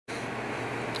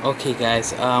Okay,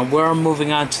 guys, we're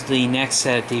moving on to the next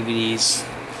set of DVDs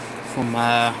from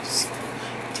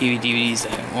TV DVDs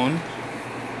that I own.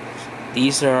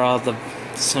 These are all the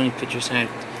Sony Pictures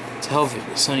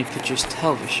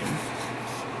Television.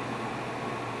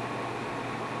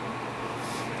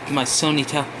 My Sony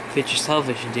Pictures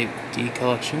Television DVD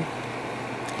Collection.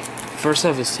 First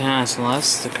up is 10 Hours and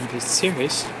Less, the complete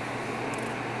series.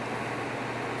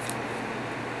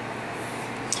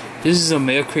 This is a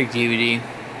Mayo Creek DVD.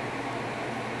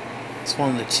 It's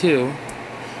one of the two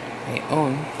I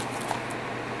own.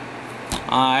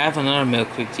 I have another Mayo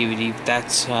Creek DVD, but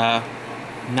that's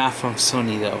not from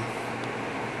Sony though.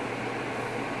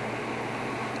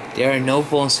 There are no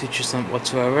bonus features on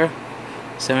whatsoever.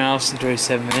 7 hours and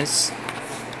 37 minutes.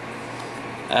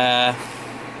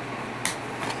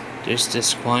 There's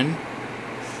this one,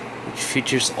 which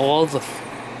features all the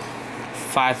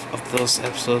 5 of those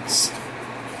episodes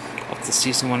of the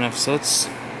season 1 episodes,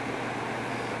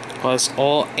 plus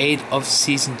all 8 of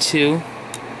season 2,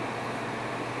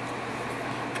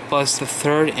 plus the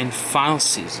 3rd and final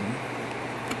season,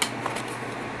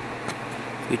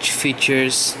 which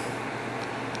features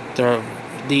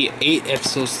the 8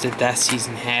 episodes that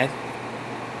season had.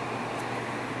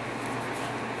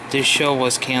 This show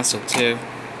was canceled too.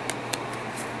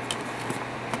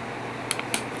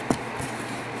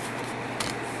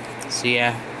 So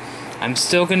yeah, I'm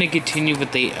still gonna continue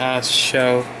with the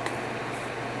show.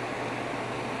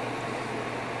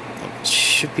 It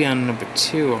should be on number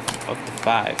 2 of the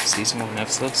 5 season 1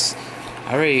 episodes.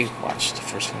 I already watched the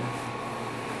first one.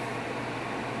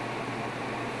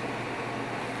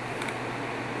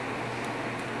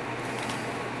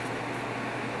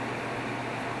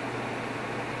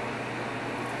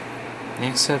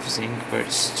 Next up is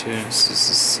Ingbert's Tunes. This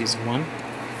is season 1,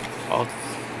 all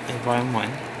in volume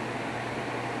 1.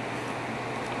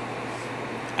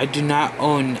 I do not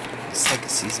own the second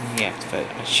season yet, but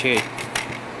I should.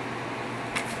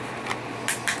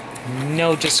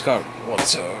 No discount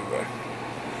whatsoever.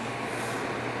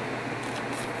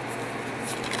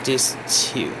 This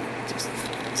 2.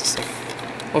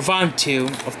 Well, volume 2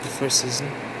 of the first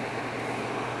season.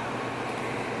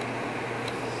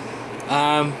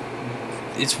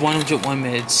 It's 101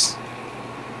 minutes.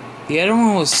 The other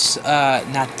one was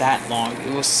not that long.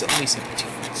 It was only 17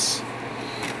 minutes.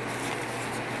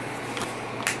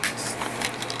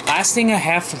 Last thing I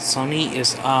have from Sony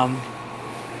is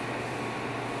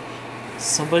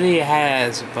somebody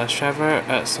has a bus driver.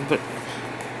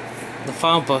 The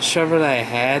final bus driver that I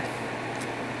had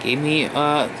gave me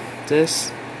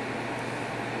this.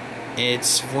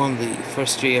 It's one of the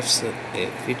first 3 episodes. It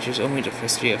features only the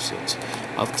first 3 episodes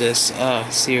of this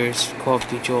series called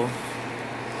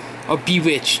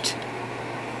Bewitched.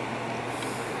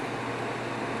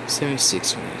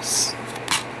 76 minutes.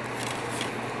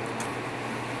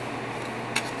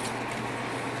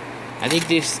 I think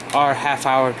these are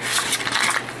half-hour,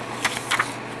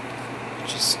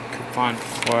 which is coupon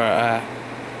for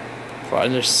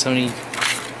other Sony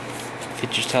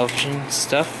Pictures Television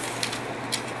stuff.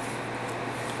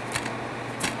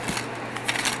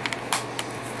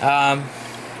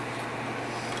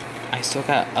 I still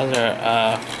got other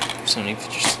Sony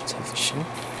Pictures Television.